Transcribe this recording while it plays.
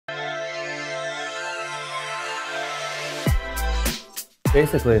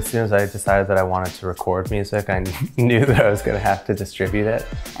Basically, as soon as I decided that I wanted to record music, I knew that I was going to have to distribute it.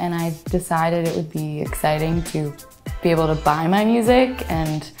 And I decided it would be exciting to be able to buy my music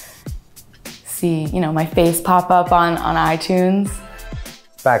and see, my face pop up on iTunes.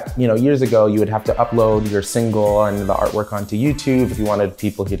 Back, years ago, you would have to upload your single and the artwork onto YouTube if you wanted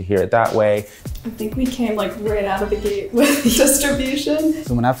people to hear it that way. I think we came right out of the gate with distribution.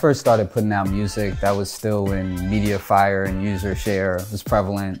 So when I first started putting out music, that was still when MediaFire and UserShare was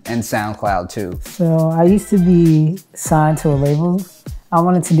prevalent, and SoundCloud too. So I used to be signed to a label. I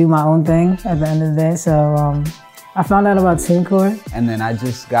wanted to do my own thing at the end of the day, so I found out about TuneCore. And then I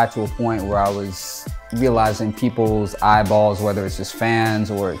just got to a point where I was realizing people's eyeballs, whether it's just fans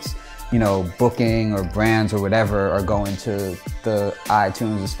or it's, booking or brands or whatever, are going to the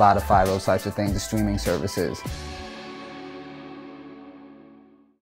iTunes, the Spotify, those types of things, the streaming services.